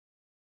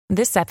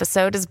This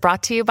episode is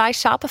brought to you by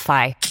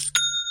Shopify.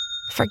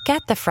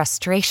 Forget the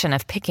frustration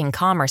of picking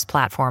commerce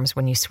platforms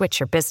when you switch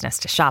your business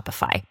to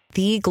Shopify,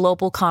 the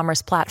global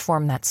commerce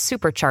platform that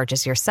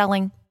supercharges your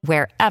selling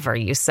wherever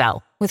you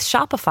sell. With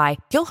Shopify,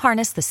 you'll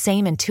harness the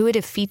same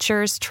intuitive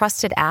features,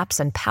 trusted apps,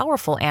 and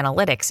powerful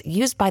analytics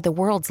used by the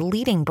world's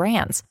leading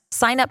brands.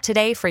 Sign up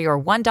today for your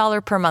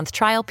 $1 per month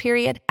trial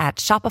period at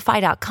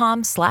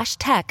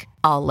shopify.com/tech,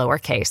 all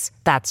lowercase.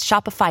 That's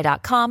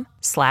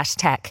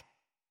shopify.com/tech.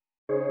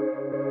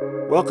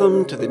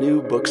 Welcome to the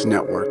New Books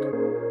Network.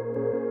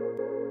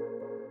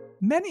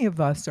 Many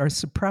of us are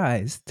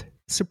surprised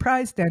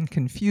and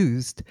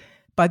confused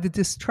by the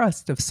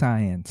distrust of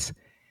science.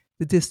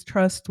 The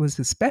distrust was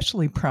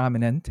especially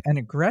prominent and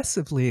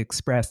aggressively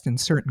expressed in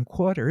certain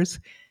quarters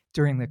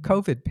during the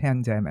COVID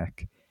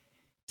pandemic.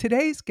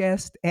 Today's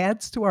guest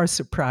adds to our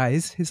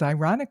surprise his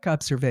ironic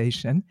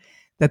observation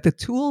that the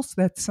tools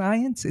that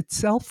science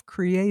itself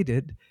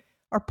created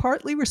are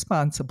partly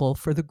responsible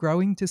for the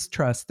growing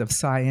distrust of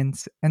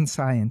science and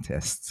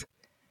scientists.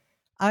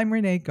 I'm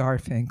Renee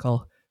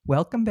Garfinkel.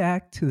 Welcome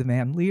back to the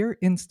Van Leer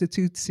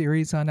Institute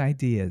series on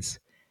ideas.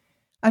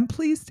 I'm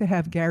pleased to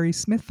have Gary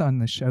Smith on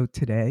the show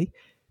today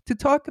to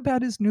talk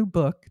about his new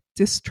book,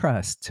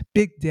 Distrust: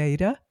 Big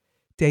Data,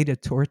 Data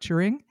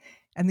Torturing,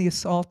 and the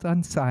Assault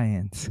on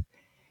Science.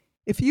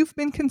 If you've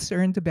been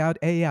concerned about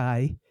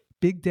AI,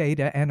 big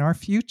data, and our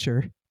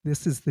future,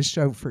 this is the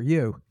show for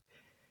you.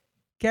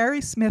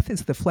 Gary Smith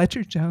is the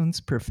Fletcher Jones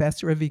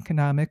Professor of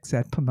Economics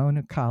at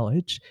Pomona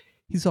College.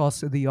 He's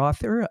also the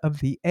author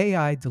of The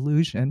AI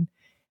Delusion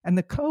and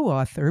the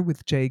co-author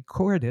with Jade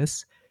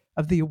Cordis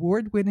of the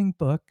award-winning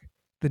book,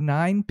 The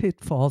 9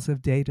 Pitfalls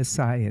of Data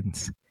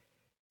Science.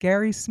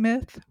 Gary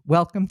Smith,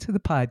 welcome to the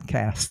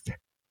podcast.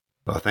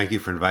 Well, thank you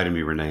for inviting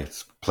me, Renee.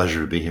 It's a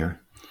pleasure to be here.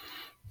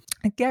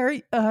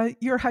 Gary,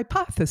 your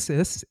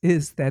hypothesis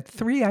is that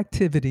 3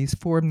 activities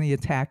form the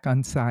attack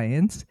on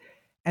science,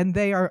 and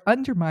they are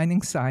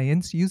undermining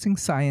science using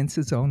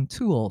science's own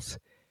tools.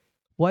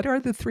 What are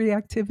the 3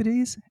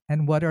 activities,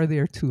 and what are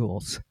their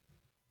tools?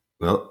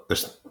 Well,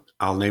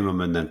 I'll name them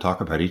and then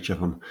talk about each of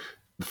them.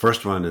 The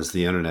first one is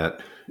the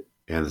internet,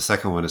 and the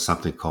second one is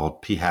something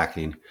called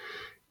p-hacking,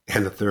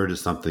 and the third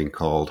is something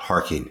called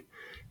harking.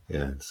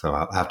 And so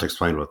I'll have to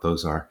explain what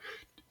those are.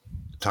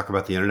 Talk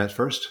about the internet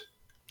first?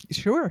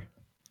 Sure.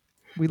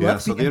 We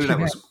love the internet.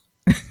 Was,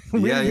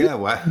 we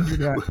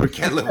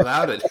can't live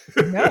without it.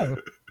 No.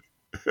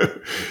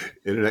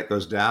 Internet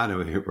goes down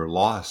and we're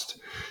lost.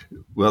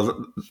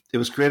 Well, it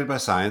was created by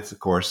science, of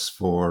course,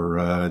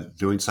 for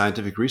doing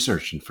scientific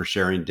research and for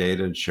sharing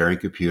data and sharing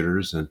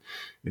computers, and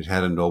it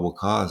had a noble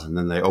cause. And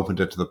then they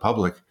opened it to the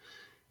public,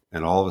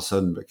 and all of a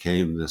sudden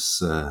became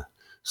this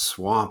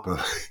swamp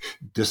of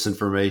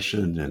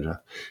disinformation and,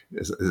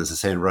 as they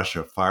say in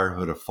Russia, a fire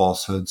hood of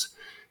falsehoods.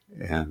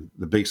 And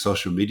the big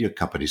social media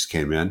companies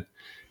came in,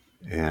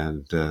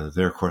 and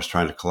they're, of course,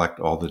 trying to collect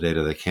all the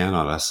data they can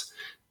on us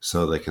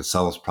so they can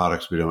sell us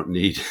products we don't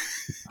need.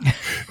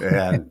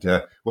 And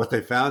what they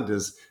found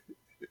is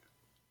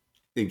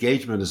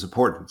engagement is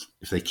important.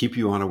 If they keep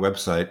you on a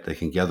website, they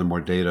can gather more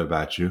data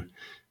about you.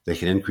 They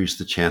can increase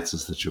the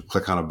chances that you'll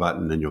click on a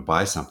button and you'll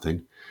buy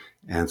something.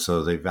 And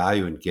so they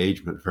value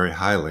engagement very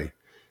highly.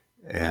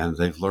 And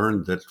they've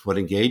learned that what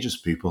engages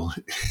people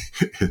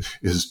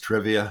is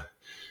trivia,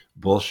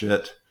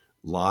 bullshit,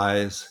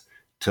 lies,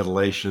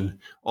 titillation,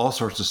 all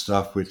sorts of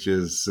stuff, which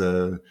is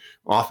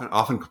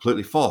often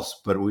completely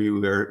false, but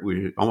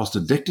we're almost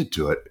addicted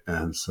to it.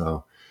 And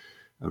so,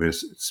 I mean,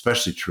 it's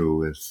especially true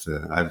with,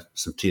 I have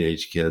some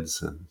teenage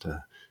kids and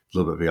a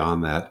little bit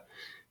beyond that,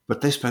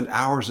 but they spend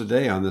hours a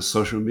day on this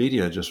social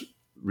media, just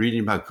reading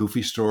about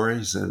goofy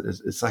stories. And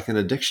it's like an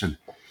addiction.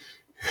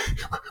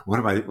 One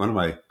of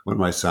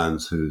my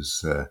sons,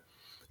 who's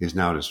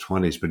now in his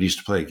 20s, but he used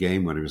to play a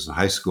game when he was in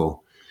high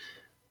school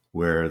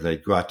where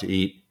they'd go out to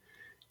eat,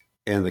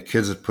 and the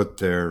kids would put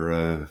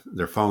their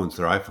phones,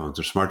 their iPhones,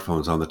 their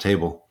smartphones on the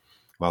table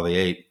while they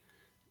ate.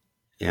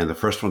 And the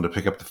first one to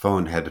pick up the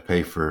phone had to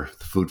pay for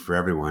the food for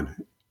everyone.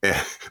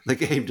 And the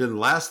game didn't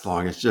last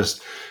long. It's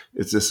this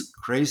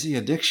crazy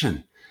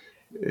addiction.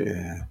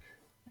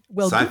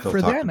 Well, Seinfeld for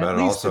talked them, about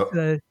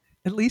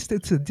at least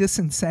it's a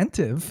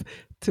disincentive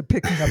to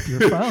picking up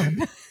your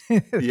phone.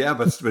 Yeah,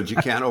 but you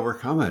can't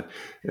overcome it.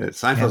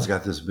 Seinfeld's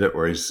got this bit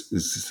where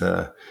he's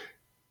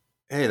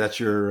hey, that's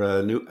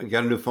your you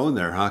got a new phone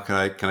there, huh?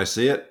 Can I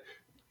see it?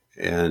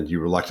 And you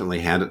reluctantly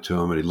hand it to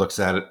him, and he looks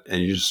at it,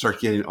 and you just start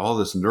getting all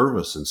this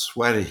nervous and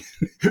sweaty.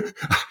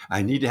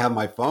 I need to have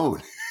my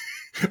phone.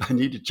 I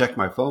need to check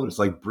my phone. It's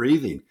like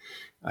breathing.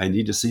 I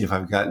need to see if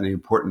I've got any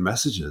important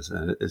messages,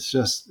 and it's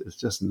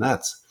just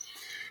nuts.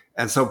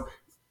 And so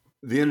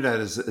the internet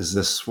is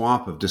this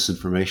swamp of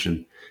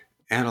disinformation,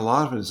 and a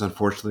lot of it is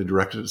unfortunately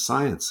directed at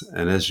science.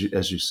 And as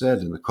you said,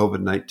 in the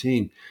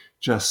COVID-19,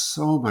 just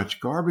so much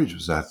garbage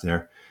was out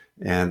there.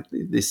 And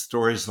these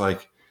stories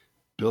like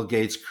Bill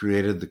Gates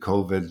created the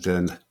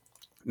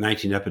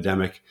COVID-19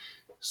 epidemic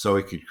so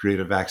he could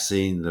create a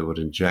vaccine that would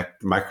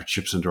inject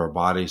microchips into our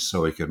bodies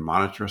so he could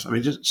monitor us. I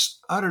mean, just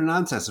utter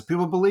nonsense. And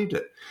people believed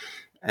it.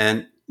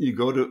 And you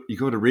go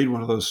to read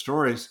one of those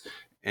stories,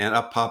 and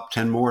up pop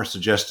 10 more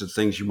suggested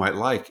things you might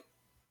like,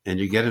 and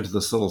you get into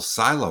this little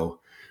silo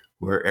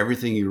where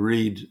everything you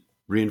read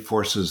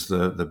reinforces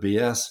the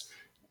BS,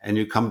 and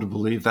you come to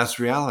believe that's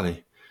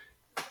reality,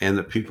 and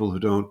that people who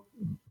don't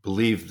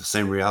believe the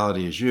same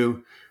reality as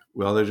you,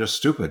 well, they're just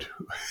stupid.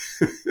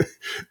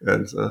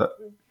 and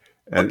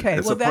Okay,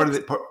 and well, so part of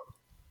that's... the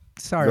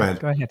Sorry,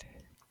 go ahead.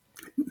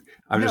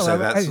 I'm just saying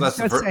that's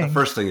the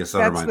first thing that's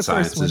undermined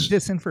science. That's the first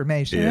one,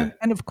 disinformation. Yeah.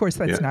 And of course,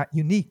 that's not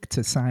unique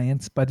to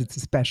science, but it's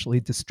especially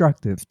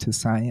destructive to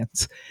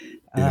science.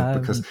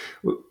 Because,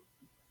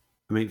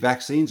 I mean,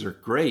 vaccines are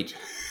great.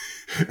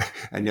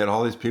 And yet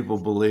all these people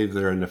believe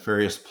they're a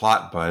nefarious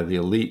plot by the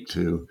elite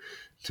to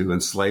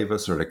enslave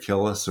us or to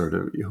kill us or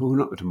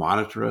to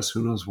monitor us,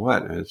 who knows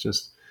what. And it's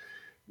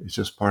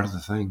just part of the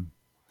thing.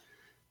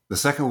 The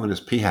second one is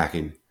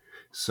p-hacking.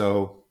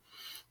 So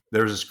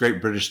there was this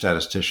great British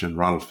statistician,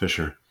 Ronald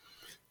Fisher,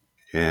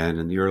 and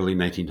in the early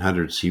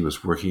 1900s, he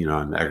was working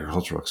on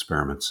agricultural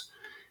experiments.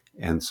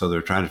 And so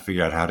they're trying to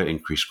figure out how to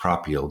increase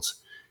crop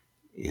yields.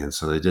 And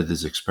so they did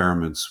these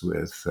experiments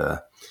with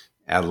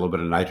add a little bit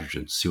of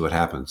nitrogen, see what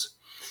happens.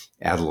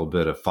 Add a little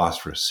bit of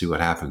phosphorus, see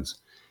what happens.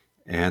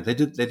 And they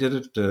did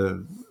it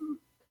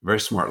very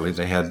smartly.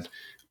 They had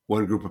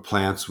one group of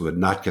plants would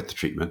not get the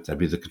treatment. That'd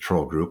be the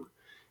control group.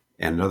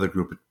 And another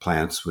group of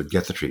plants would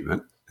get the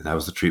treatment. And that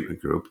was the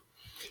treatment group.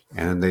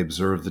 And they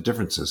observed the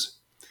differences.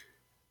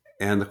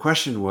 And the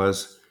question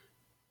was,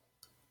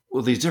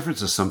 well, these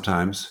differences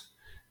sometimes,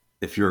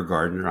 if you're a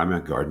gardener, I'm a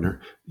gardener,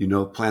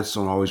 plants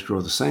don't always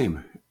grow the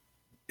same.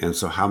 And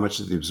so how much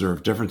of the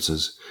observed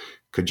differences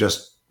could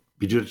just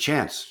be due to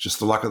chance, just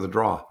the luck of the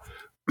draw?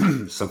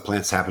 Some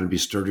plants happen to be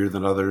sturdier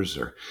than others,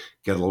 or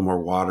get a little more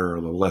water, or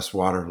a little less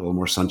water, a little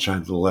more sunshine,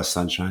 a little less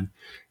sunshine.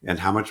 And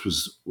how much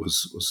was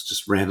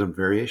just random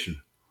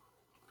variation?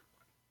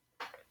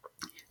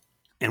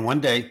 And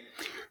one day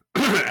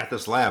at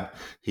this lab,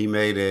 he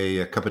made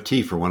a cup of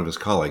tea for one of his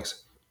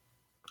colleagues.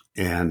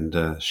 And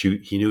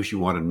he knew she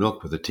wanted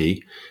milk with the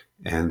tea.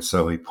 And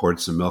so he poured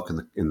some milk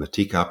in the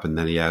teacup, and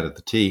then he added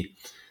the tea.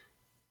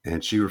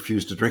 And she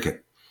refused to drink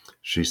it.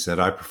 She said,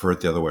 I prefer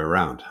it the other way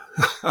around.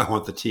 I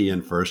want the tea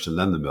in first and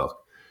then the milk.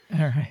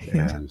 All right.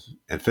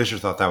 And Fisher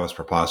thought that was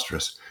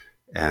preposterous.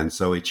 And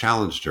so he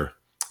challenged her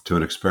to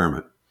an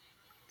experiment.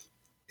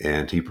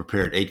 And he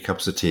prepared 8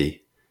 cups of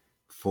tea.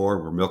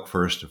 4 were milk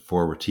first and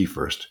 4 were tea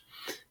first.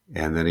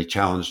 And then he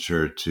challenged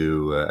her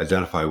to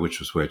identify which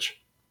was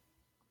which.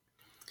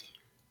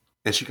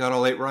 And she got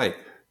all 8 right.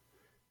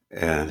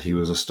 And he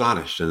was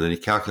astonished. And then he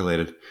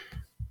calculated,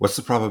 what's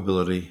the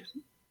probability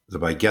that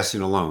by guessing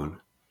alone,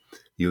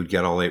 you would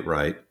get all 8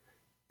 right?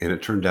 And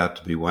it turned out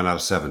to be 1 out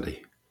of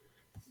 70.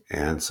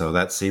 And so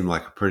that seemed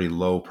like a pretty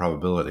low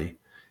probability.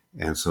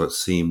 And so it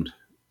seemed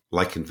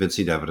like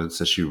convincing evidence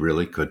that she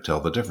really could tell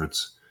the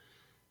difference.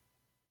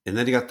 And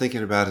then he got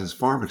thinking about his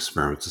farm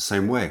experiments the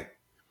same way.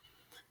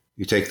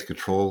 You take the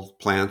control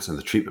plants and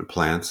the treatment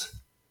plants,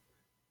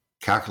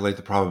 calculate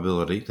the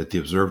probability that the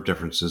observed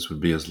differences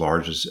would be as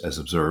large as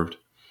observed.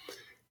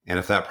 And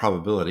if that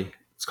probability,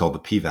 it's called the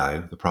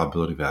p-value, the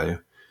probability value,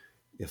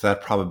 if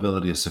that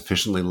probability is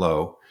sufficiently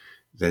low,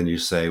 then you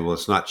say, well,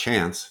 it's not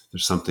chance.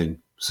 There's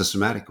something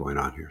systematic going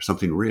on here,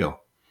 something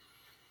real.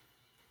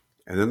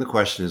 And then the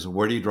question is,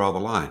 where do you draw the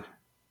line?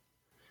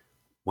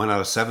 1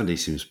 out of 70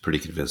 seems pretty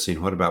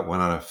convincing. What about 1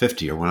 out of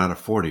 50 or 1 out of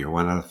 40 or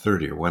 1 out of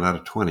 30 or 1 out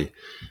of 20?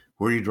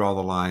 Where do you draw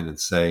the line and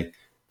say,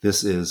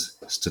 this is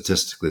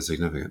statistically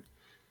significant?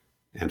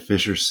 And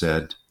Fisher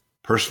said,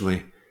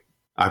 personally,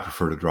 I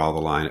prefer to draw the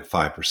line at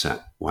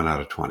 5%, 1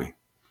 out of 20.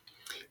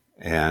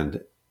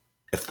 And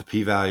if the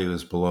p-value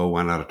is below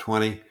 1 out of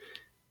 20,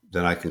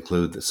 then I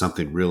conclude that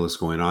something real is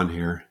going on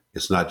here.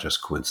 It's not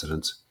just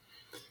coincidence.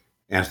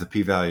 And if the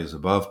p-value is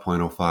above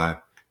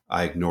 0.05,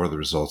 I ignore the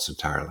results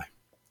entirely.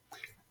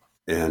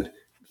 And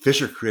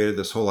Fisher created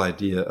this whole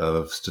idea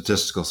of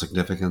statistical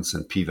significance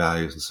and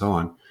p-values and so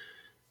on.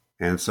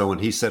 And so when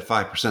he said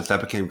 5%,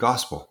 that became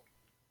gospel.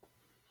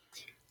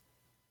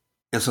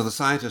 And so the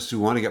scientists who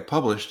want to get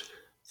published,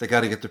 they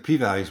got to get their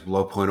p-values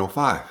below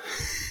 0.05.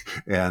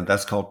 And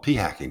that's called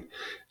p-hacking.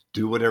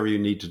 Do whatever you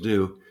need to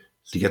do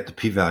to get the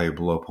p-value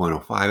below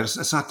 0.05.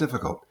 It's not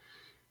difficult.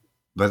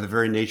 By the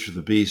very nature of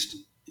the beast,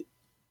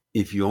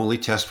 if you only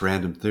test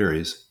random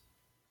theories,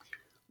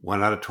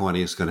 1 out of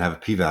 20 is going to have a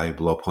p-value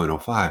below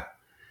 0.05.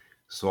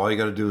 So all you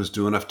got to do is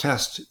do enough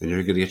tests, and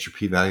you're going to get your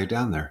p-value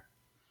down there.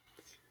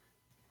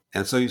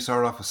 And so you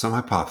start off with some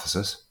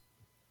hypothesis.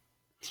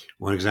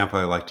 One example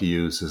I like to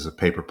use is a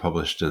paper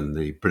published in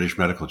the British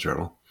Medical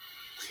Journal.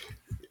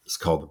 It's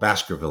called the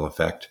Baskerville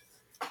effect.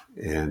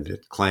 And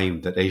it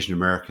claimed that Asian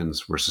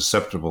Americans were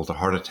susceptible to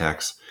heart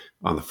attacks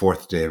on the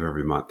 4th day of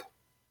every month.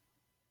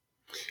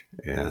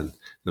 And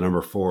the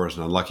number 4 is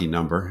an unlucky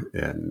number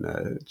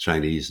in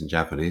Chinese and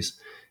Japanese.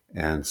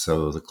 And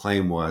so the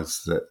claim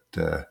was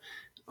that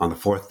on the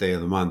 4th day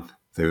of the month,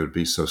 they would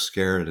be so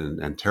scared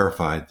and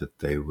terrified that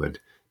they would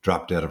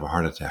drop dead of a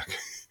heart attack.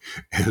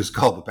 It was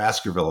called the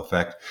Baskerville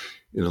effect,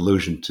 in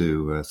allusion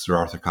to Sir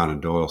Arthur Conan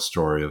Doyle's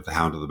story of the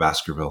Hound of the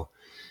Baskerville.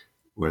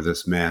 where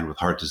this man with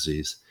heart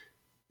disease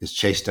is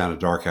chased down a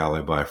dark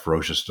alley by a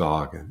ferocious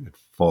dog and it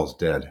falls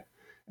dead.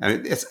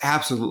 And it's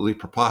absolutely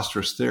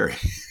preposterous theory.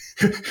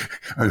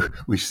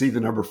 We see the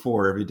number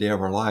 4 every day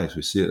of our lives.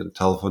 We see it in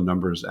telephone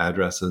numbers,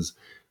 addresses,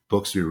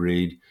 books we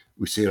read.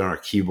 We see it on our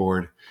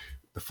keyboard.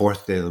 The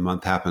 4th day of the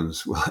month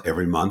happens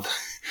every month,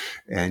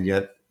 and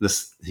yet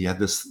he had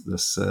this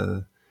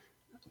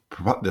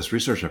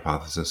research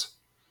hypothesis.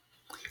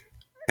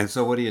 And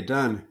so what he had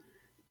done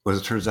was,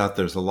 it turns out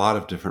there's a lot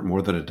of different,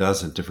 more than a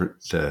dozen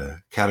different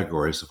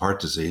categories of heart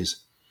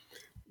disease,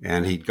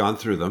 and he'd gone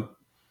through them.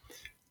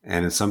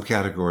 And in some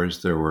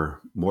categories, there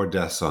were more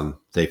deaths on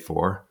day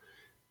 4.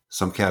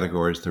 Some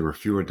categories, there were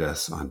fewer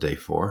deaths on day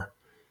 4.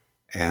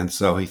 And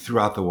so he threw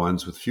out the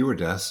ones with fewer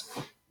deaths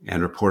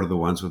and reported the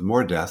ones with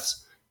more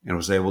deaths, and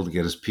was able to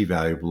get his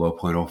p-value below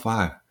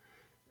 0.05.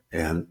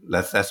 And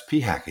that's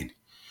p-hacking.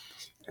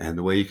 And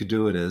the way you could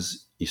do it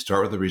is you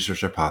start with a research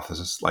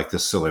hypothesis, like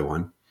this silly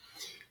one.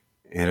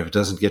 And if it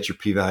doesn't get your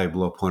p-value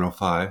below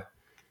 0.05,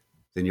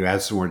 then you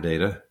add some more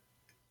data,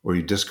 or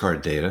you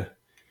discard data,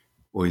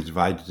 or you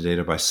divide the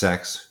data by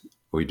sex,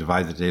 or you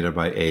divide the data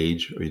by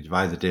age, or you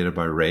divide the data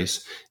by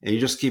race. And you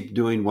just keep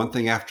doing one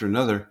thing after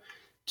another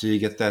till you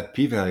get that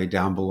p-value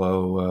down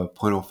below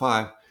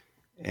 0.05.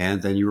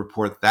 And then you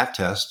report that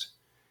test,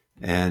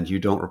 and you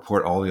don't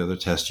report all the other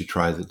tests you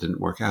tried that didn't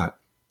work out.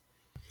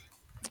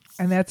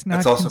 And that's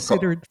not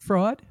considered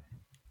fraud?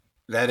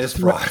 That is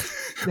fraud.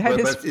 That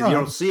is fraud. You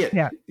don't see it.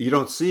 Yeah. You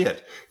don't see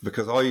it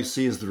because all you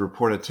see is the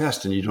reported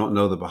test, and you don't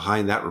know that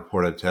behind that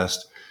reported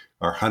test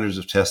are hundreds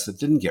of tests that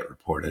didn't get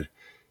reported.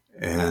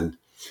 And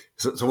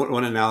so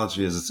one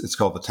analogy is it's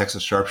called the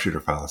Texas sharpshooter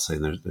fallacy.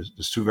 And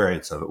there's 2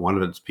 variants of it. One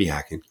of it is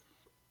p-hacking.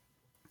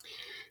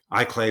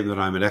 I claim that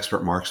I'm an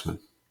expert marksman,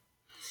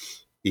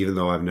 even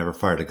though I've never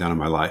fired a gun in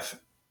my life.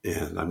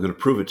 And I'm going to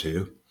prove it to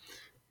you.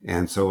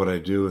 And so what I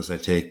do is I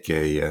take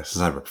since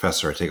I'm a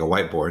professor, I take a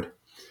whiteboard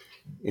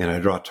and I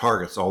draw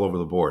targets all over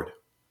the board.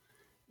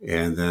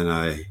 And then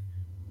I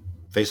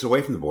face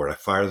away from the board. I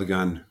fire the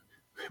gun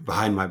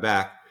behind my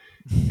back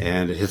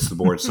and it hits the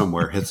board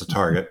somewhere, hits the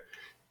target.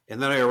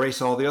 And then I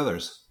erase all the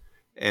others.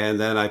 And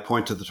then I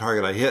point to the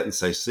target I hit and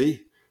say,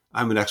 see,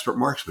 I'm an expert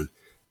marksman.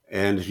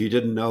 And if you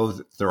didn't know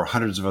that there are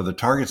hundreds of other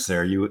targets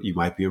there, you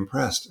might be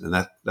impressed.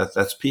 And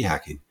that's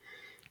p-hacking.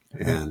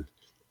 And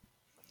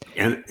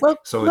well,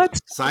 so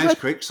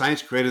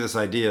science created this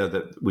idea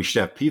that we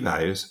should have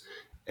p-values.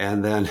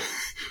 And then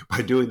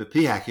by doing the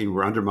p-hacking,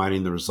 we're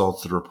undermining the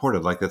results that are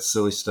reported, like that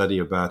silly study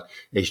about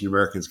Asian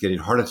Americans getting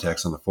heart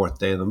attacks on the 4th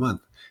day of the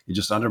month. It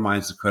just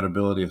undermines the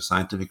credibility of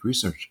scientific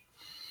research.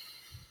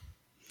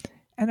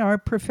 And are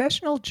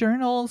professional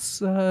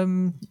journals...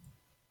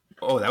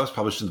 Oh, that was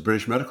published in the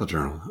British Medical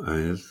Journal. I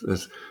mean,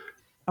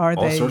 are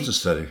all they sorts of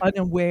studies.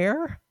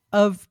 Unaware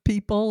of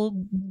people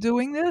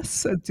doing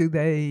this? Do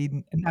they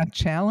not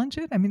challenge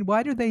it? I mean,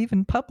 why do they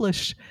even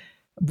publish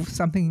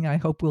something I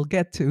hope we'll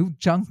get to,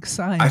 junk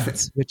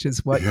science, which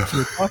is what you're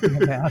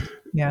talking about?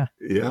 Yeah.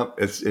 Yeah,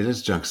 it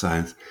is junk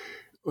science.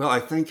 Well,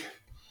 I think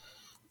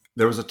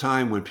there was a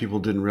time when people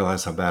didn't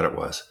realize how bad it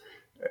was,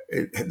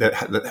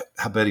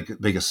 how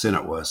big a sin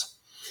it was.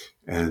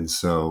 And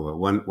so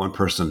one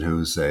person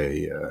who's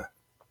a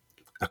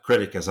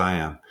critic, as I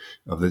am,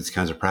 of these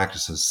kinds of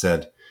practices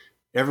said,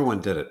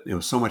 everyone did it. It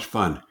was so much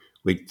fun.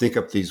 We'd think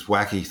up these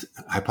wacky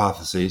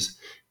hypotheses.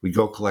 We'd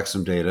go collect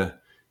some data.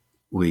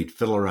 We'd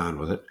fiddle around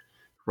with it.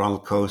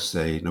 Ronald Coase,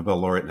 a Nobel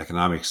laureate in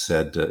economics,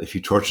 said, if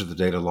you torture the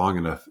data long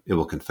enough, it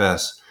will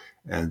confess.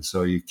 And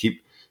so you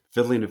keep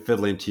fiddling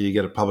until you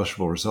get a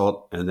publishable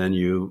result, and then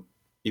you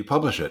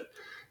publish it.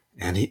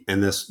 And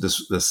this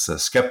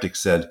skeptic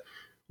said,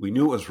 we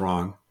knew it was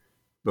wrong,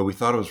 but we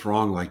thought it was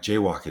wrong like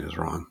jaywalking is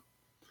wrong.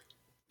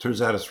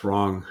 Turns out it's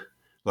wrong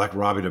like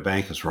robbing a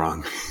bank is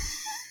wrong.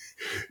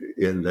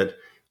 In that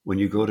when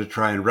you go to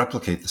try and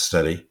replicate the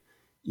study,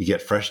 you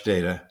get fresh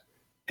data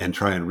and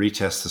try and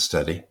retest the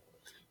study,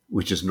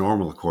 which is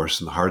normal, of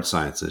course, in the hard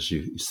sciences.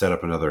 You set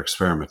up another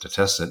experiment to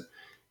test it.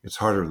 It's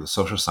harder in the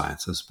social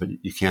sciences, but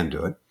you can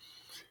do it.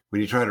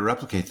 When you try to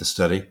replicate the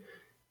study,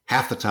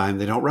 half the time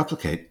they don't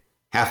replicate.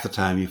 Half the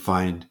time you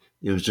find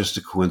it was just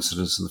a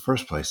coincidence in the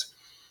first place.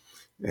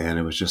 And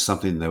it was just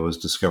something that was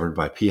discovered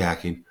by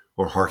p-hacking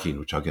or harking,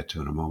 which I'll get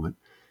to in a moment.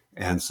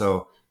 And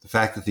so the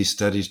fact that these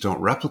studies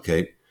don't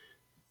replicate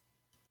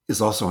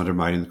is also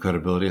undermining the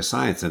credibility of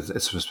science. And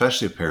it's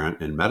especially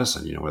apparent in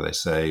medicine, where they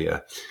say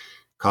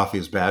coffee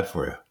is bad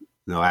for you.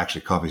 No,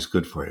 actually, coffee is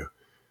good for you.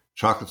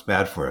 Chocolate's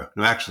bad for you.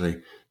 No,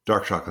 actually,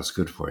 dark chocolate's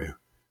good for you.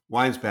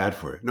 Wine's bad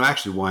for you. No,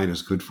 actually, wine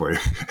is good for you.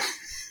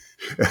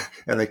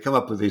 And they come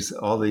up with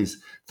all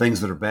these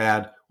things that are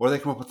bad, or they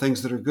come up with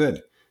things that are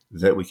good,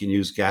 that we can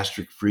use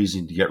gastric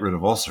freezing to get rid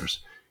of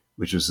ulcers,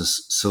 which is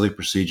this silly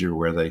procedure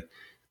where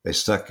they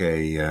stuck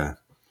a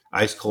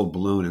ice cold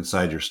balloon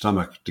inside your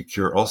stomach to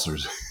cure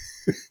ulcers.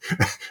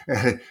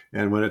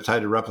 And when it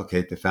tried to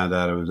replicate, they found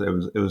out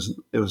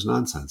it was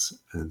nonsense.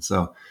 And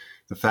so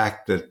the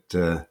fact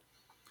that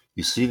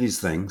you see these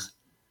things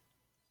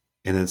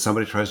and then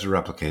somebody tries to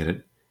replicate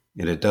it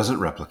and it doesn't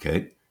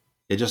replicate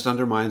it just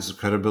undermines the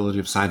credibility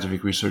of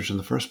scientific research in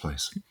the first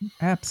place.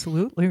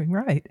 Absolutely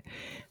right.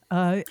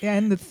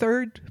 And the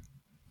Third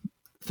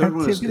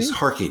one is activity?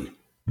 harking.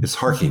 It's Mhm.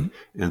 harking.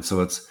 And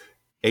so it's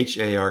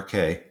HARK,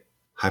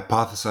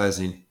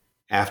 hypothesizing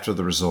after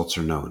the results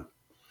are known.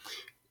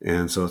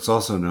 And so it's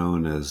also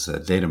known as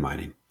data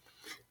mining.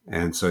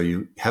 And so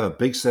you have a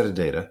big set of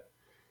data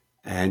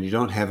and you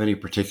don't have any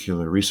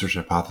particular research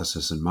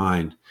hypothesis in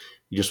mind.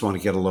 You just want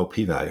to get a low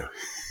p-value.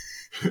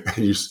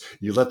 And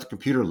you let the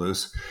computer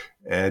loose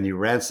and you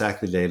ransack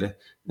the data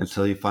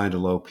until you find a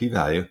low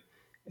p-value.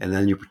 And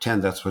then you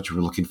pretend that's what you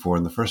were looking for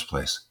in the first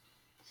place.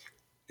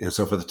 And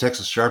so for the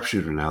Texas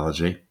sharpshooter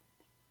analogy,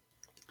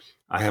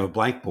 I have a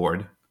blank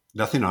board,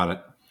 nothing on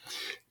it,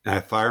 and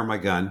I fire my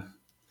gun,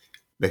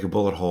 make a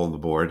bullet hole in the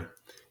board,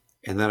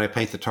 and then I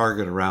paint the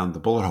target around the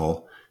bullet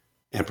hole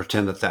and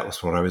pretend that that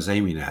was what I was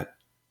aiming at.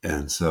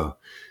 And so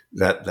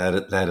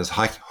that is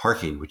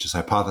harking, which is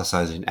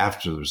hypothesizing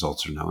after the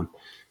results are known.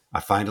 I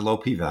find a low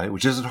p-value,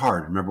 which isn't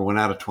hard. Remember, 1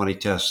 out of 20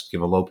 tests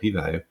give a low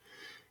p-value.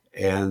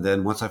 And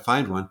then once I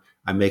find one,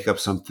 I make up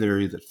some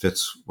theory that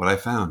fits what I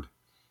found.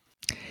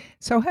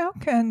 So, how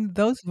can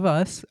those of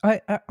us,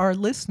 our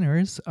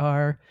listeners,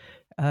 are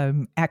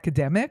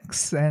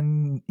academics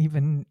and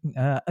even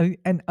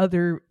and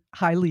other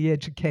highly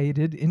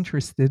educated,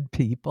 interested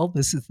people?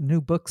 This is the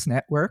New Books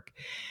Network.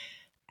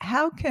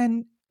 How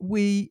can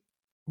we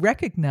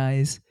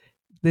recognize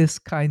this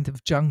kind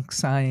of junk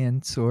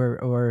science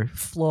or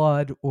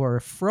flawed or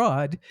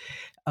fraud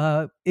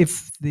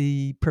if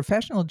the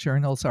professional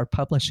journals are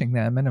publishing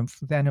them, and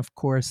then of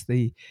course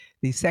the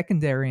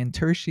secondary and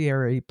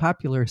tertiary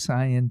popular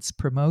science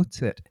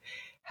promotes it?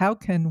 How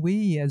can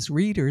we, as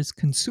readers,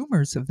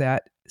 consumers of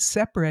that,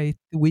 separate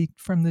the wheat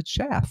from the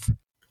chaff?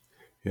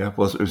 Yeah,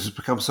 well, it's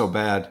become so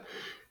bad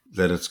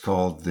that it's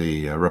called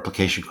the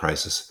replication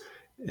crisis.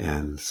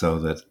 And so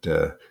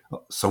that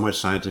so much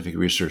scientific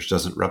research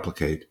doesn't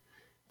replicate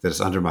that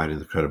it's undermining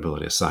the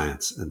credibility of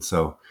science. And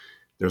so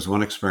there's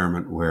one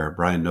experiment where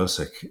Brian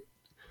Nosek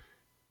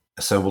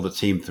assembled a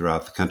team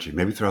throughout the country,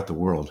 maybe throughout the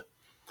world,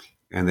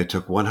 and they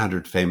took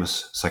 100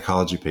 famous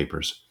psychology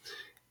papers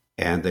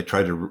and they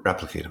tried to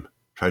replicate them,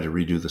 tried to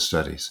redo the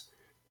studies.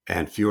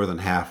 And fewer than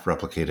half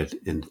replicated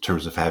in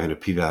terms of having a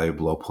p-value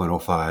below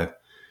 0.05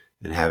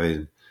 and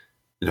having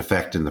an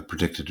effect in the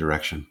predicted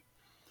direction.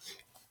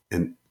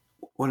 And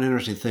one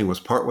interesting thing was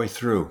partway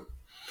through,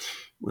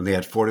 when they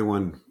had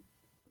 41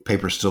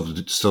 papers still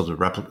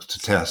to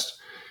test,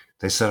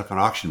 they set up an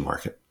auction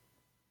market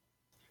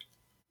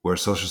where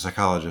social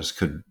psychologists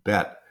could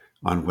bet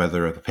on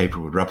whether the paper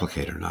would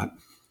replicate or not.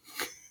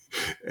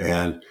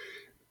 And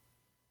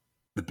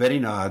the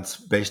betting odds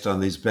based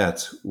on these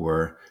bets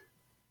were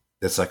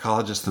that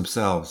psychologists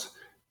themselves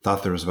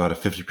thought there was about a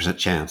 50%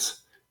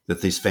 chance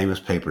that these famous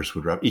papers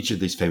each of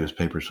these famous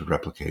papers would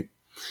replicate.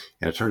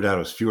 And it turned out it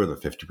was fewer than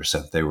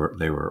 50%. They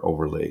were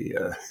overly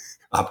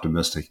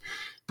optimistic.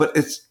 But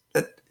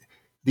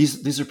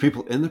these are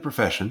people in the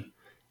profession,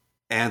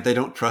 and they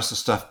don't trust the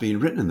stuff being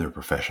written in their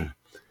profession.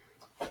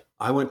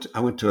 I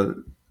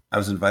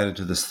was invited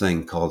to this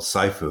thing called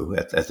SciFu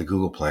at the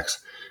Googleplex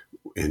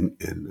in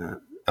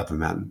up in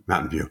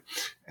Mountain View,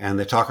 and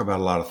they talk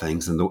about a lot of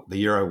things. And the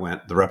year I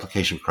went, the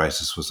replication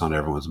crisis was on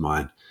everyone's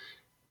mind.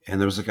 And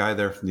there was a guy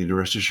there from the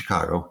University of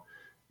Chicago,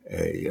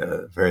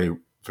 a very,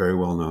 very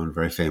well-known,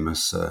 very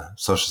famous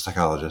social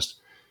psychologist.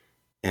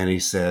 And he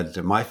said,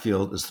 my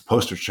field is the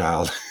poster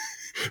child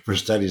for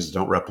studies that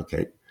don't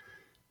replicate.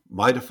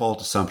 My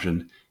default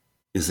assumption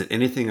is that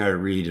anything I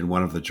read in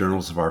one of the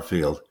journals of our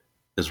field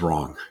is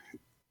wrong.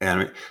 And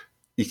I mean,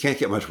 you can't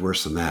get much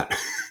worse than that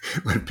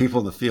when people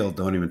in the field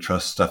don't even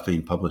trust stuff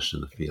being published in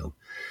the field.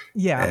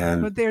 Yeah,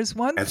 but there's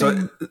one thing.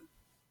 So,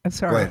 I'm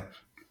sorry.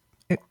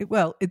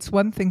 Well, it's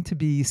one thing to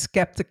be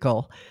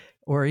skeptical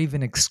or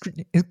even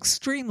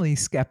extremely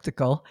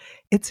skeptical.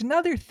 It's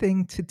another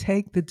thing to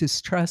take the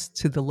distrust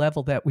to the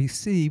level that we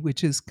see,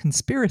 which is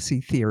conspiracy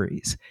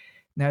theories.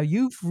 Now,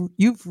 you've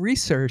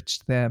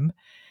researched them.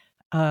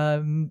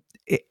 Well,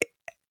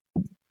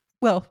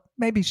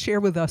 maybe share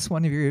with us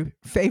one of your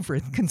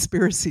favorite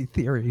conspiracy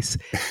theories,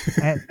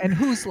 and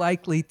who's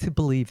likely to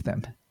believe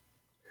them.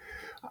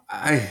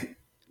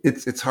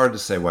 It's hard to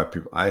say why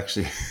people. I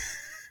actually.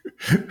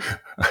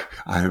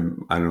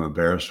 I'm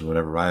embarrassed or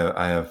whatever.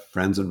 I have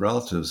friends and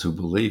relatives who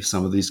believe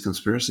some of these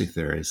conspiracy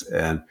theories,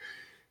 and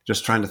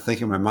just trying to think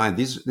in my mind,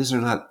 these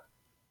are not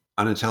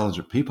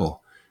unintelligent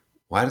people.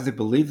 Why do they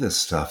believe this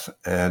stuff?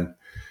 And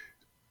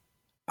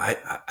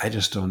I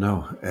just don't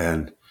know.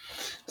 And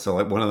so,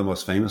 like, one of the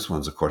most famous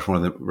ones, of course, one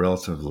of the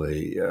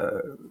relatively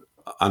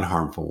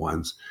unharmful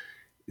ones,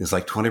 is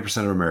like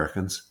 20% of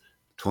Americans,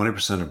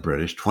 20% of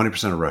British,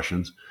 20% of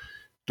Russians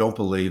don't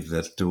believe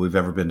that we've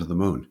ever been to the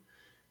moon.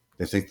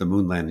 They think the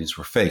moon landings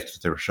were faked,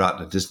 that they were shot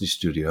in a Disney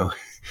studio,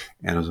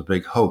 and it was a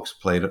big hoax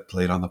played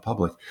on the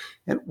public.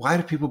 And why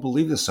do people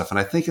believe this stuff? And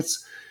I think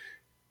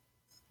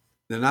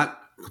they're not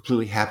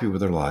completely happy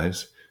with their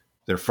lives.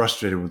 They're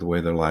frustrated with the way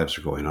their lives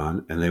are going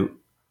on, and they,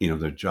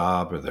 their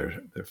job or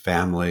their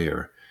family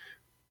or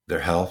their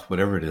health,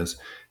 whatever it is.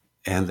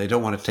 and they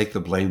don't want to take the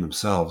blame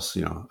themselves.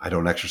 I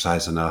don't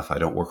exercise enough. I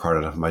don't work hard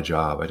enough in my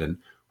job. I didn't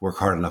work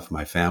hard enough in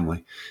my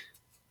family.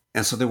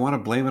 And so they want to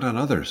blame it on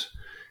others.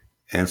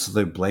 And so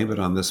they blame it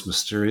on this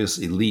mysterious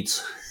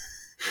elites,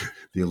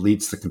 the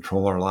elites that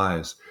control our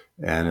lives.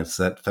 And it's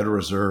that Federal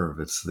Reserve,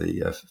 it's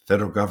the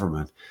federal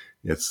government,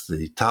 it's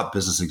the top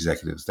business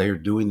executives. They are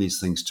doing these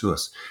things to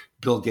us.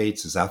 Bill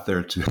Gates is out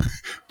there to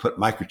put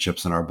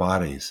microchips in our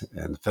bodies,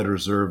 and the Federal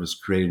Reserve is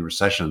creating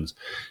recessions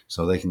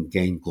so they can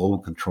gain global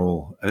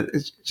control.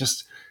 It's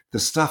just the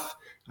stuff.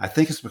 I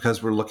think it's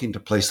because we're looking to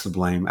place the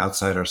blame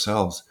outside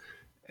ourselves.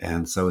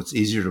 And so it's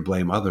easier to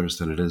blame others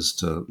than it is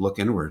to look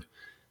inward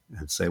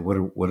and say, what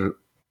are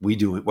we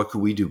doing? What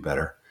could we do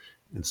better?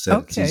 Instead,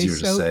 it's easier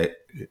to say.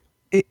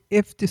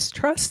 If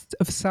distrust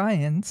of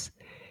science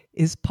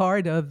is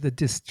part of the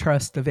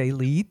distrust of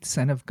elites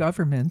and of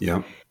government,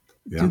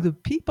 do the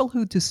people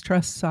who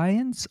distrust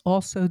science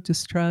also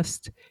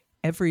distrust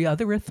every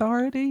other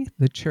authority?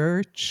 The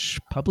church,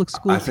 public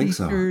school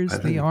teachers,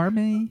 the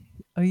army?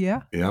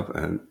 Yeah. Yep.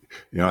 And,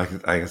 I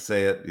can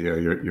say it,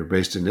 you're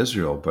based in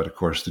Israel, but of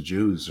course the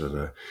Jews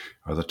are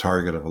the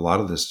target of a lot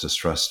of this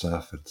distrust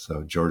stuff. And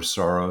so George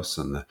Soros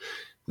and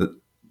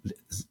the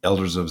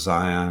Elders of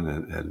Zion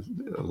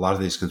and a lot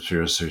of these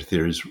conspiracy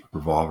theories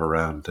revolve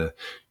around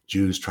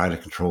Jews trying to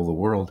control the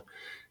world,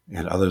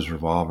 and others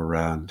revolve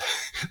around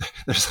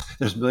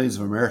there's millions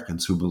of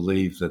Americans who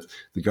believe that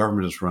the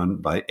government is run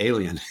by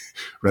alien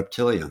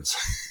reptilians.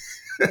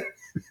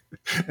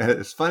 And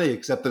it's funny,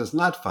 except that it's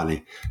not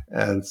funny.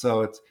 And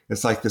so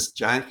it's like this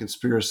giant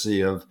conspiracy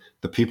of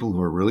the people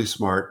who are really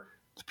smart,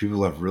 the people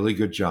who have really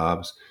good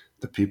jobs,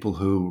 the people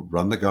who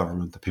run the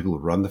government, the people who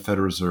run the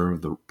Federal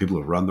Reserve, the people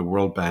who run the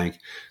World Bank,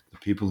 the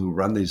people who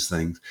run these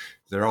things.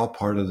 They're all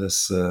part of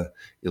this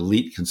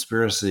elite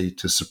conspiracy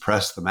to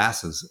suppress the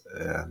masses.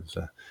 And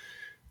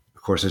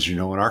of course, as you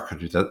know, in our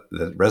country, that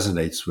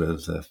resonates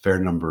with a fair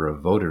number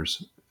of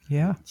voters.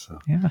 Yeah.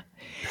 Yeah.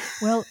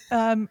 Well,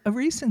 a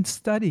recent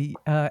study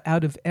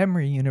out of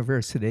Emory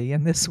University,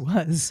 and this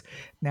was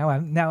now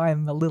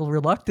I'm a little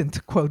reluctant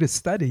to quote a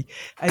study.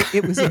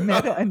 It was a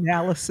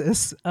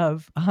meta-analysis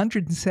of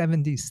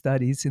 170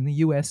 studies in the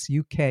U.S.,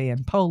 UK,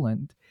 and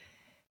Poland,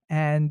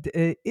 and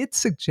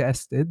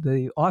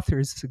the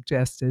authors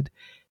suggested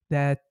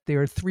that there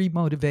are three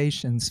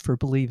motivations for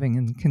believing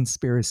in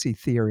conspiracy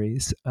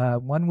theories.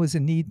 One was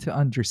a need to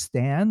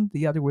understand,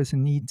 the other was a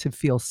need to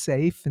feel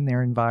safe in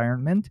their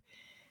environment,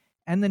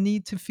 and the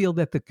need to feel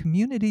that the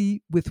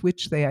community with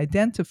which they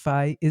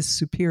identify is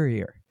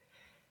superior.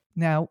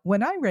 Now,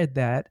 when I read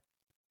that,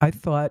 I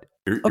thought,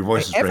 your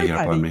voice is breaking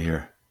up on me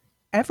here.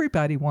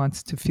 Everybody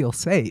wants to feel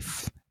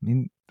safe. I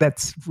mean,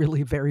 that's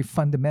really a very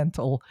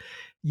fundamental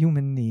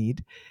human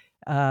need.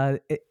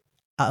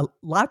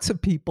 Lots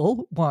of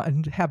people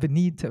have a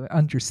need to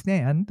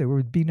understand. There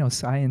would be no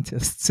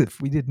scientists if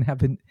we didn't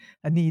have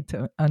a need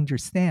to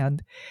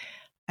understand.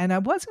 And I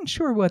wasn't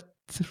sure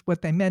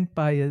what they meant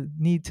by a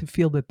need to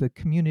feel that the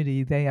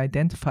community they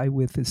identify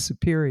with is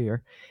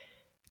superior.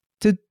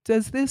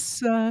 Does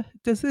this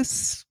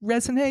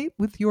resonate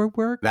with your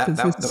work? That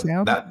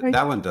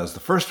one does. The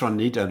first one,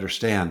 need to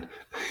understand.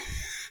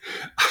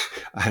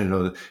 I don't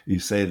know. You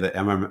say the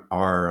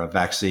MMR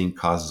vaccine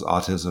causes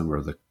autism,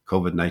 or the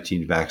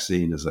COVID-19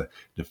 vaccine is a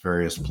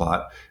nefarious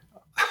plot.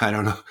 I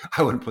don't know.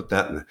 I wouldn't put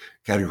that in the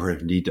category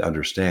of need to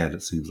understand.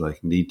 It seems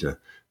like need to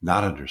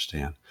not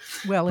understand.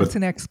 Well, it's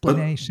an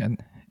explanation.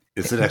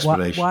 It's an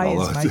explanation. Why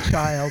is my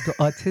child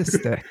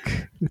autistic?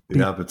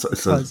 Yeah, but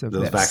it's those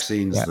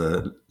vaccines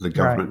the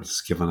government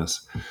has given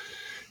us.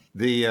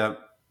 The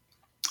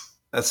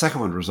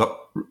second one,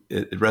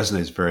 it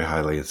resonates very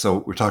highly. And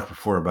so we talked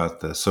before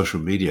about the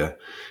social media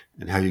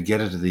and how you get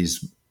into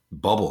these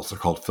bubbles. They're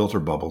called filter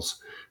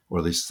bubbles,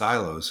 or these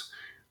silos,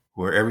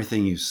 where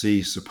everything you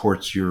see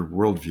supports your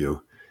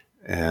worldview,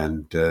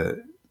 and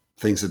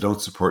things that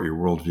don't support your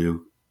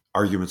worldview,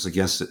 arguments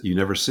against it, you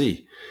never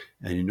see.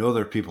 And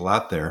there are people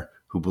out there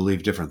who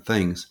believe different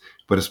things,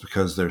 but it's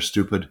because they're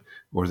stupid,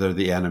 or they're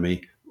the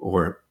enemy,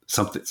 or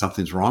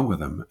something's wrong with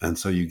them. And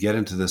so you get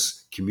into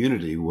this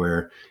community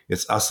where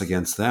it's us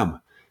against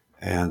them.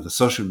 And the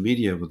social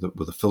media with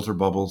the filter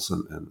bubbles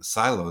and the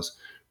silos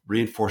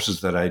reinforces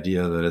that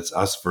idea that it's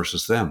us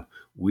versus them.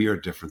 We are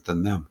different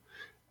than them.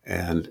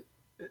 And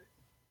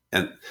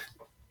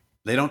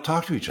they don't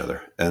talk to each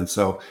other. And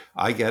so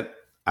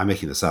I'm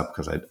making this up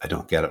because I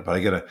don't get it, but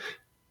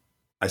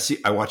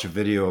I watch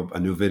a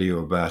new video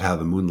about how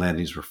the moon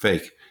landings were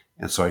fake.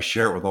 And so I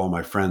share it with all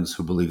my friends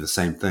who believe the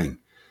same thing.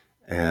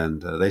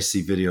 And they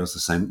see videos the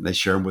same, they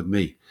share them with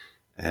me.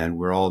 And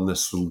we're all in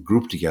this little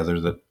group together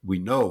that we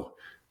know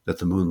that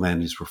the moon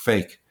landings were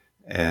fake.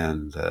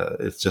 And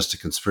it's just a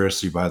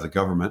conspiracy by the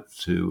government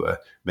to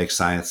make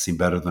science seem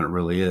better than it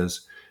really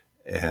is.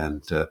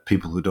 And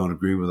people who don't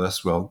agree with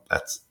us, well,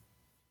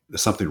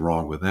 there's something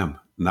wrong with them,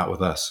 not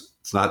with us.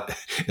 It's not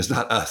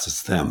us,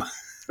 it's them.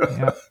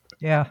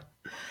 Yeah.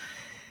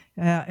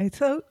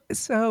 So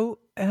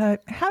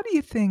how do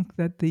you think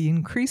that the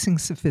increasing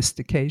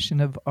sophistication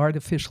of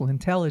artificial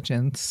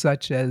intelligence,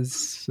 such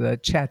as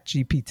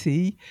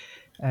ChatGPT,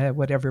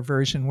 whatever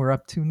version we're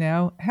up to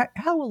now.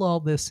 How will all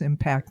this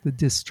impact the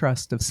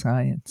distrust of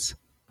science?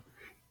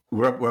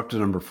 We're up to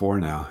number 4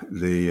 now,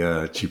 the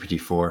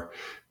GPT-4.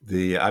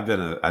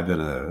 I've been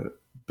a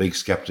big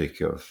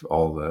skeptic of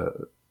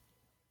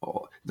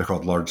they're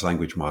called large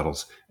language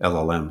models,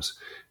 LLMs.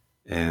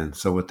 And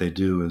so what they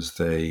do is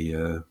they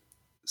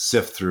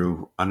sift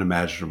through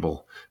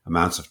unimaginable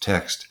amounts of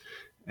text,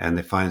 and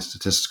they find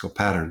statistical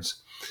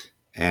patterns,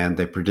 and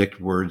they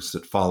predict words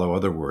that follow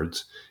other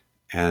words.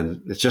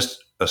 And it's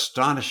just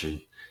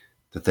astonishing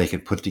that they can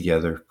put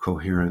together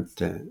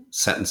coherent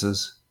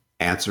sentences,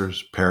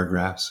 answers,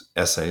 paragraphs,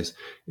 essays.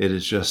 It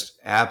is just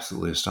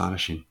absolutely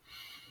astonishing.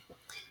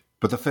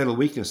 But the fatal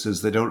weakness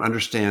is they don't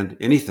understand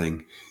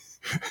anything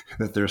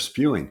that they're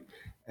spewing.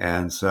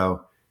 And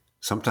so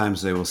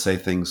sometimes they will say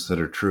things that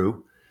are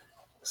true.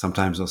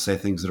 Sometimes they'll say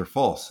things that are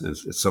false.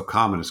 It's so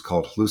common, it's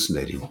called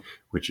hallucinating,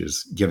 which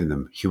is giving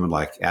them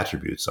human-like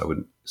attributes.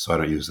 So I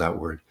don't use that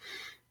word.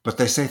 But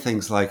they say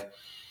things like,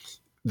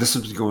 this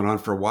has been going on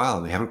for a while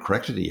and they haven't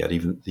corrected it yet.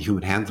 Even the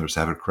human handlers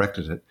haven't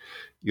corrected it.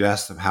 You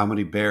ask them, how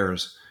many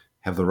bears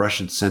have the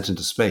Russians sent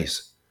into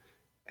space?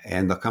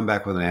 And they'll come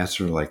back with an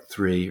answer like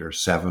 3 or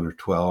 7 or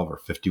 12 or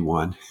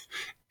 51.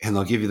 And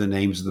they'll give you the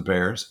names of the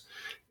bears,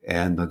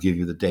 and they'll give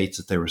you the dates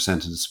that they were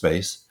sent into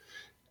space.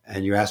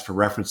 And you ask for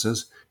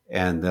references,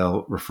 and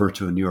they'll refer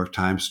to a New York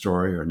Times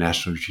story or a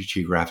National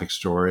Geographic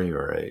story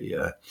or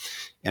a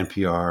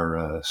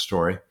NPR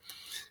story.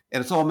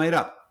 And it's all made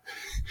up.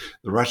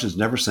 The Russians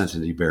never sent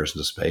any bears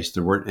into space.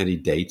 There weren't any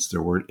dates.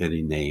 There weren't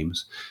any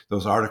names.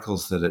 Those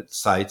articles that it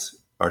cites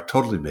are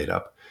totally made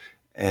up.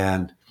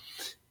 And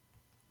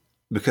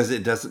because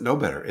it doesn't know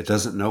better, it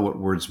doesn't know what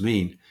words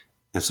mean.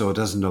 And so it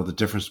doesn't know the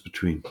difference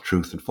between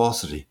truth and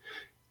falsity.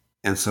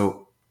 And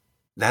so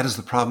that is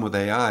the problem with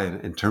AI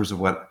in terms of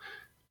what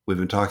we've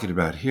been talking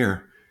about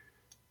here.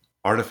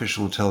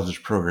 Artificial intelligence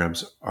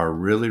programs are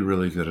really,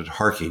 really good at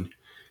harking,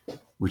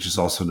 which is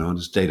also known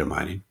as data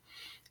mining.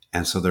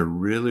 And so they're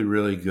really,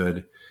 really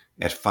good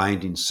at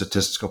finding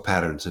statistical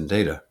patterns in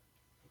data.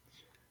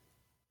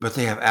 But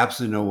they have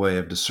absolutely no way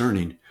of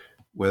discerning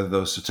whether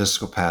those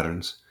statistical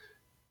patterns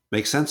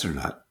make sense or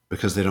not,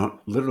 because they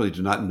literally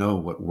do not know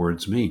what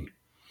words mean.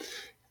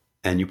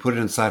 And you put it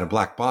inside a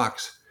black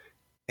box,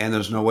 and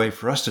there's no way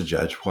for us to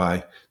judge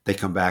why they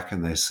come back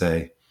and they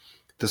say,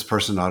 this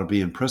person ought to be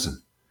in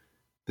prison.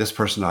 This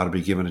person ought to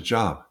be given a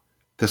job.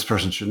 This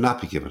person should not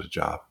be given a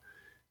job.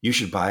 You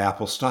should buy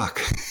Apple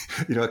stock.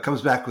 It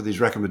comes back with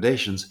these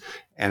recommendations,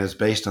 and it's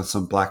based on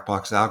some black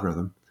box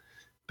algorithm,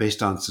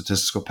 based on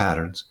statistical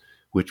patterns,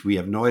 which we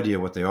have no idea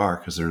what they are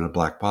because they're in a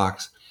black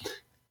box.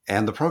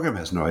 And the program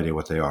has no idea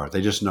what they are.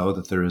 They just know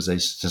that there is a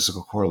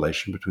statistical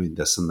correlation between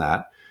this and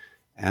that.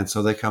 And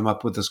so they come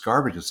up with this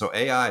garbage. And so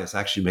AI is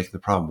actually making the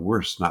problem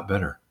worse, not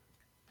better.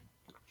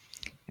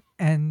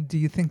 And do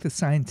you think the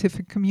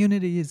scientific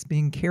community is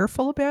being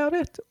careful about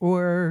it,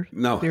 or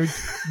no?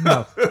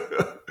 No.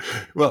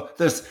 Well,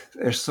 there's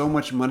so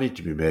much money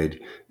to be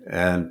made,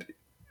 and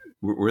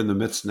we're in the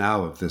midst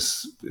now of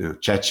this.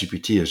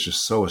 ChatGPT is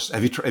just so.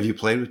 Have you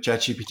played with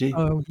ChatGPT?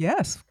 Oh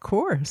yes, of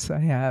course I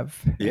have.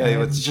 Yeah,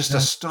 it's just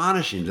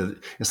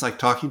astonishing. It's like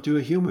talking to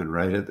a human,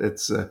 right?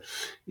 It's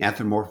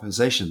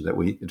anthropomorphization that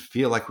we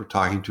feel like we're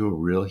talking to a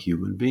real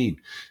human being,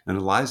 an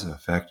Eliza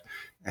effect.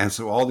 And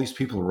so all these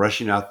people are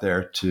rushing out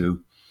there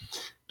to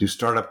do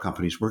startup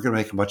companies. We're going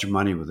to make a bunch of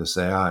money with this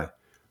AI.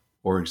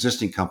 Or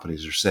existing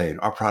companies are saying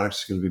our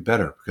products are going to be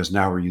better because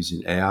now we're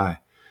using AI.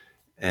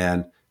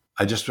 And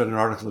I just read an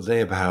article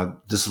today about how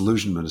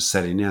disillusionment is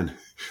setting in,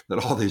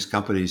 that all these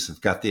companies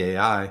have got the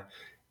AI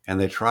and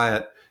they try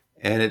it,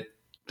 and it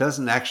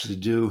doesn't actually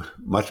do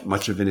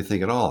much of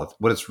anything at all.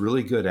 What it's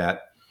really good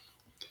at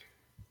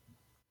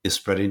is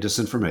spreading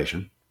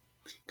disinformation.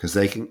 Because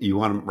you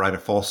want to write a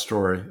false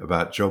story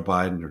about Joe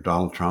Biden or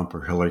Donald Trump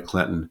or Hillary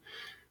Clinton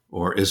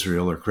or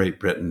Israel or Great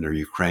Britain or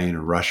Ukraine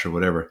or Russia or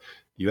whatever.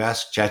 You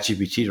ask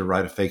ChatGPT to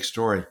write a fake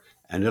story,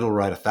 and it'll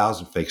write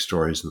 1,000 fake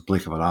stories in the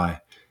blink of an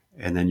eye.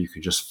 And then you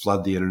can just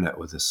flood the internet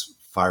with this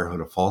fire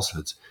hood of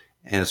falsehoods.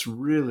 And it's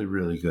really,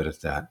 really good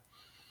at that.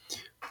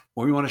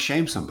 Or you want to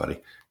shame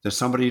somebody. There's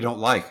somebody you don't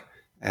like.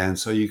 And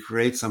so you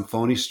create some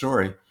phony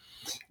story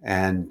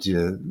and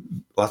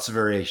lots of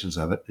variations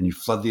of it, and you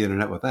flood the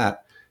internet with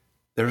that.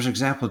 There was an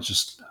example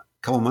just a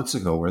couple of months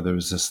ago where there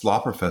was this law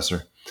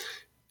professor,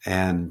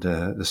 and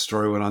the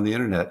story went on the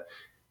internet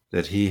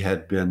that he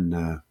had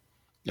been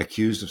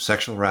accused of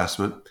sexual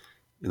harassment,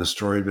 and the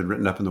story had been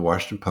written up in the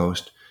Washington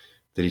Post,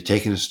 that he'd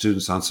taken his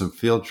students on some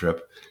field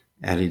trip,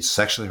 and he'd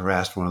sexually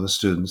harassed one of the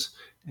students,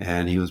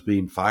 and he was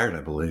being fired,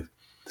 I believe.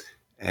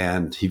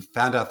 And he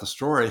found out the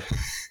story,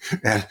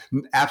 and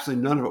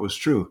absolutely none of it was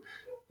true.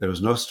 There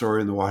was no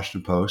story in the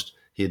Washington Post.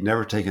 He had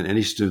never taken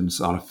any students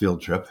on a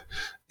field trip.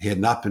 He had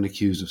not been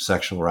accused of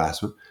sexual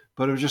harassment,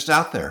 but it was just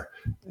out there.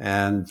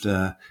 And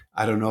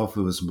I don't know if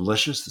it was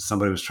malicious, that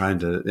somebody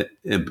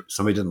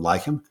didn't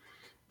like him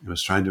and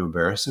was trying to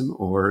embarrass him,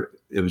 or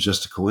it was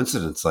just a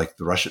coincidence, like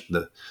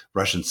the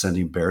Russians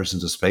sending bears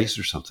into space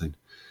or something.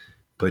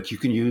 But you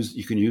can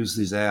use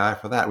these AI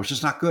for that, which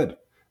is not good.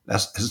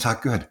 It's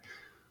not good.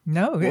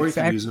 No, Or you it's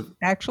can use it.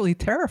 actually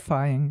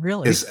terrifying,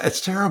 really.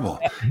 It's terrible,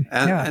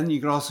 Yeah. and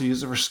you can also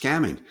use it for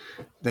scamming.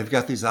 They've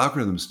got these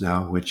algorithms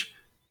now, which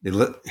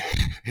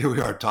here we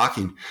are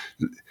talking.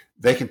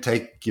 They can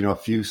take a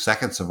few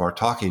seconds of our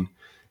talking,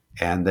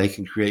 and they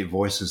can create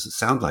voices that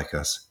sound like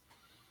us.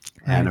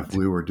 And if Right.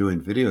 we were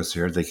doing videos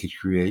here, they could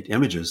create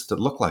images that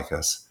look like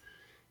us,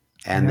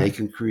 and Yeah. they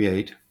can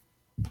create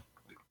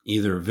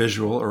either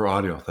visual or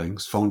audio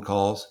things, phone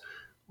calls,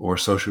 or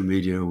social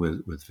media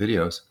with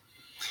videos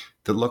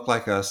that look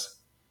like us,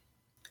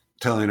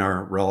 telling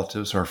our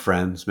relatives, our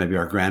friends, maybe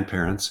our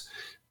grandparents,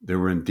 they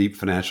were in deep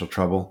financial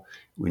trouble.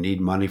 We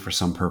need money for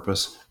some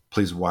purpose.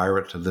 Please wire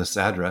it to this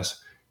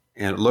address.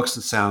 And it looks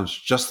and sounds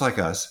just like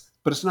us,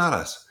 but it's not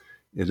us.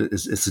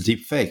 It's a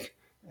deep fake.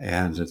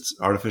 And it's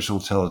artificial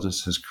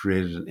intelligence has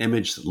created an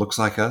image that looks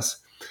like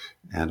us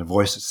and a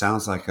voice that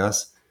sounds like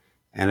us.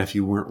 And if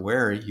you weren't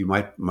wary, you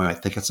might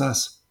think it's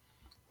us.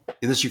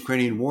 In this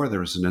Ukrainian war, there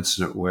was an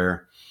incident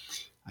where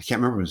I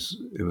can't remember,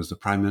 it was the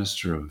prime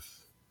minister of,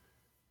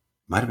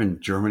 might have been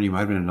Germany, might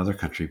have been another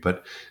country,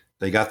 but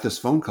they got this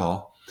phone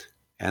call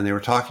and they were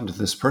talking to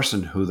this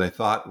person who they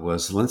thought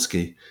was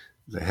Zelensky,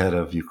 the head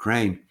of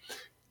Ukraine.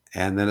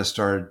 And then it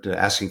started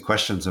asking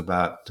questions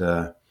about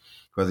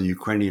whether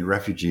Ukrainian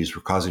refugees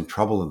were causing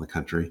trouble in the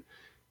country.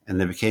 And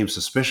they became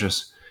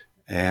suspicious.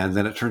 And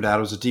then it turned out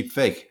it was a deep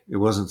fake. It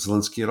wasn't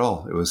Zelensky at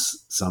all. It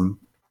was some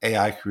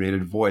AI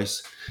created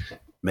voice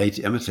made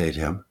to imitate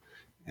him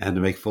and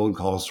to make phone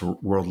calls to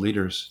world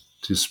leaders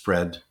to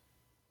spread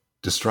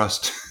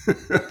distrust.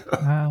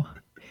 Wow.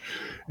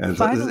 And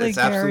Finally, it's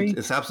Gary.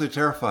 it's absolutely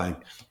terrifying.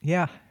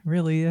 Yeah,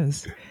 really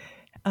is.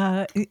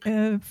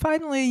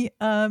 Finally,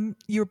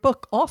 your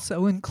book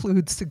also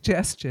includes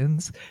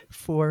suggestions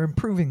for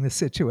improving the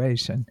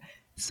situation.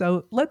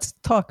 So let's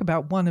talk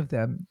about one of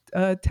them.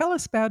 Tell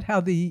us about how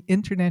the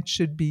internet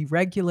should be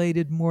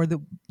regulated more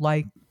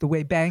like the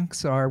way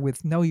banks are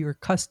with know your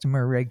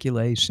customer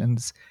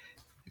regulations,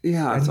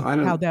 Yeah, so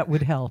and how that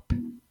would help.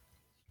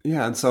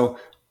 Yeah, and so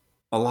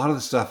a lot of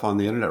the stuff on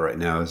the internet right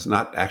now is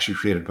not actually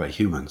created by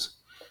humans.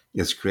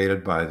 It's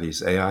created by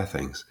these AI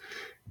things.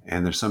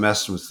 And there's some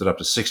estimates that up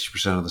to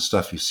 60% of the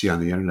stuff you see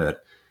on the internet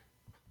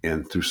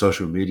and through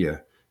social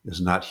media is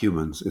not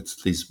humans.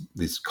 It's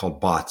these called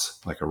bots,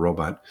 like a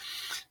robot.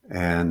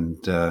 And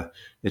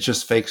it's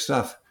just fake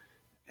stuff.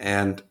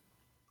 And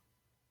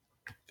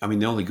I mean,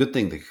 the only good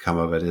thing that could come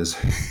of it is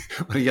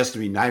when it gets to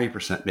be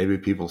 90%, maybe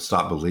people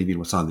stop believing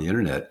what's on the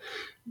internet.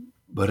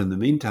 But in the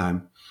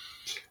meantime,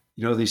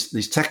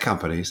 these tech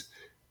companies,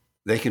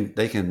 they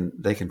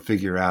can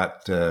figure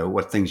out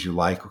what things you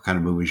like, what kind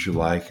of movies you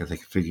like, and they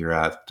can figure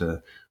out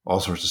all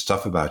sorts of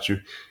stuff about you.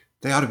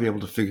 They ought to be able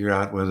to figure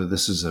out whether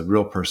this is a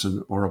real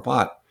person or a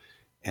bot.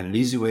 And an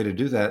easy way to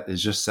do that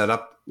is just set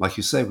up, like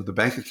you say, with the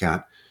bank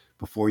account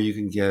before you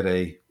can get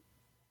a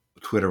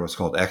Twitter, what's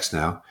called X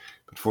now,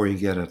 before you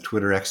get a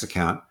Twitter X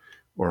account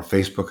or a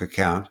Facebook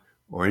account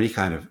or any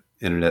kind of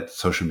internet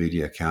social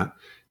media account.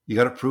 You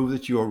got to prove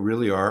that you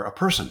really are a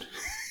person.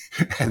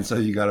 And so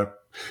you got to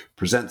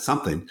present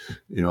something,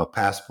 a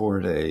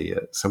passport,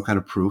 some kind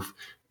of proof,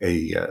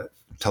 a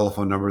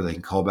telephone number they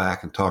can call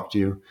back and talk to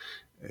you,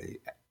 a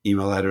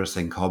email address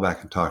they can call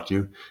back and talk to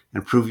you,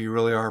 and prove you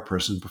really are a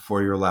person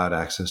before you're allowed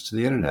access to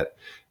the internet.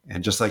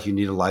 And just like you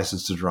need a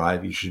license to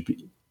drive, you should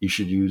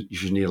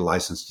need a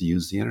license to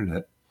use the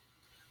internet.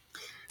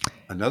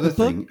 Another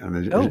thing.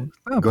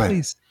 Go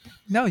please. Ahead.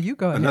 No, you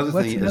go ahead.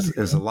 Another thing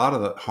is a lot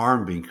of the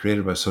harm being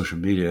created by social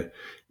media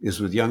is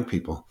with young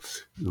people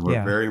who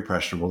are very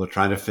impressionable. They're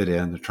trying to fit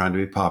in. They're trying to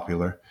be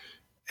popular,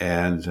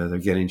 and they're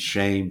getting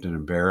shamed and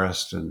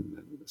embarrassed,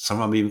 and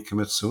some of them even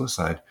commit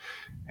suicide.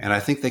 And I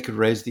think they could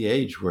raise the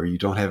age where you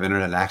don't have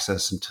internet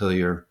access until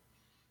you're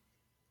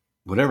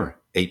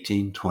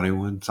 18,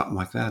 21, something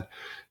like that.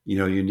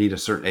 You need a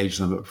certain age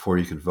limit before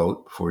you can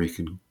vote, before you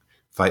can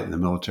fight in the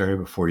military,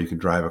 before you can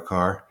drive a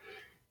car.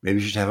 Maybe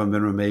you should have a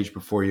minimum age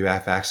before you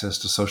have access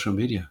to social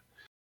media.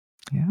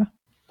 Yeah,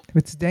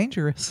 it's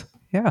dangerous.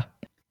 Yeah.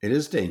 It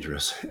is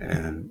dangerous.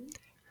 And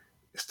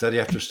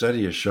study after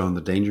study has shown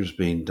the dangers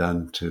being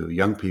done to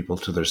young people,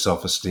 to their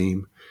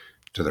self-esteem,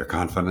 to their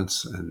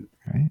confidence. And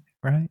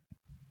Right.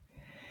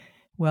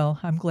 Well,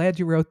 I'm glad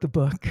you wrote the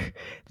book.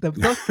 The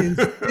book is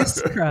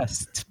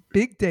Distrust,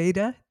 Big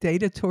Data,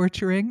 Data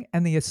Torturing,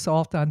 and the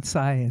Assault on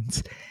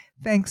Science.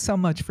 Thanks so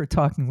much for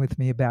talking with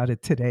me about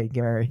it today,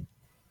 Gary.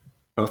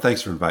 Oh,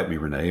 thanks for inviting me,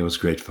 Renee. It was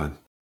great fun.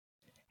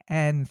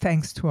 And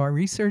thanks to our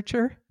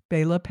researcher,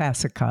 Bela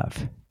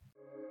Pasikov.